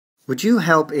Would you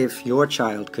help if your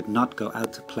child could not go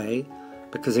out to play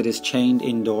because it is chained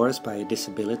indoors by a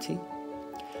disability?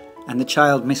 And the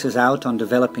child misses out on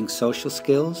developing social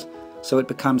skills, so it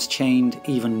becomes chained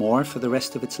even more for the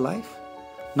rest of its life?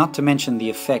 Not to mention the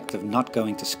effect of not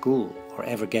going to school or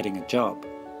ever getting a job.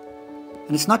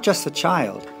 And it's not just the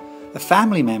child. A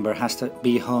family member has to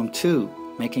be home too,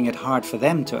 making it hard for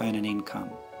them to earn an income.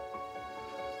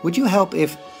 Would you help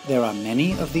if there are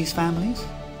many of these families?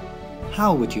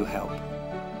 How would you help?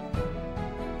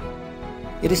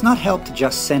 It is not help to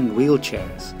just send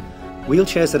wheelchairs.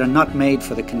 Wheelchairs that are not made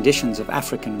for the conditions of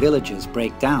African villages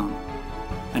break down,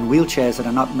 and wheelchairs that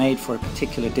are not made for a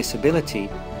particular disability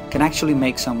can actually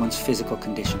make someone's physical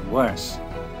condition worse.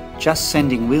 Just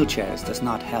sending wheelchairs does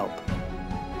not help.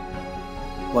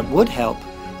 What would help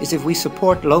is if we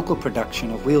support local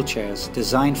production of wheelchairs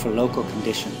designed for local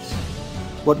conditions.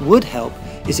 What would help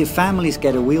is if families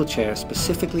get a wheelchair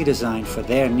specifically designed for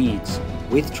their needs,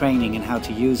 with training in how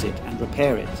to use it and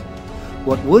repair it.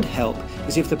 What would help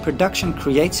is if the production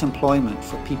creates employment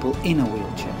for people in a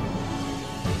wheelchair.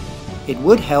 It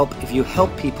would help if you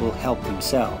help people help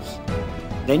themselves.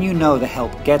 Then you know the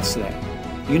help gets there.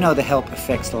 You know the help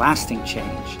affects lasting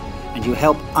change, and you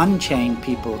help unchained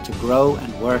people to grow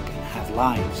and work and have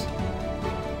lives.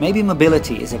 Maybe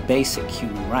mobility is a basic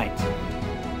human right.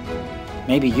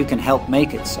 Maybe you can help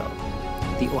make it so.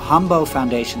 The Uhambo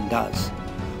Foundation does.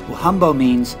 Uhambo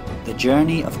means the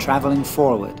journey of traveling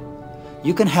forward.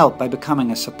 You can help by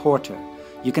becoming a supporter.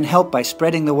 You can help by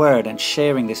spreading the word and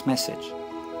sharing this message.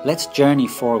 Let's journey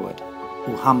forward.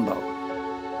 Uhambo.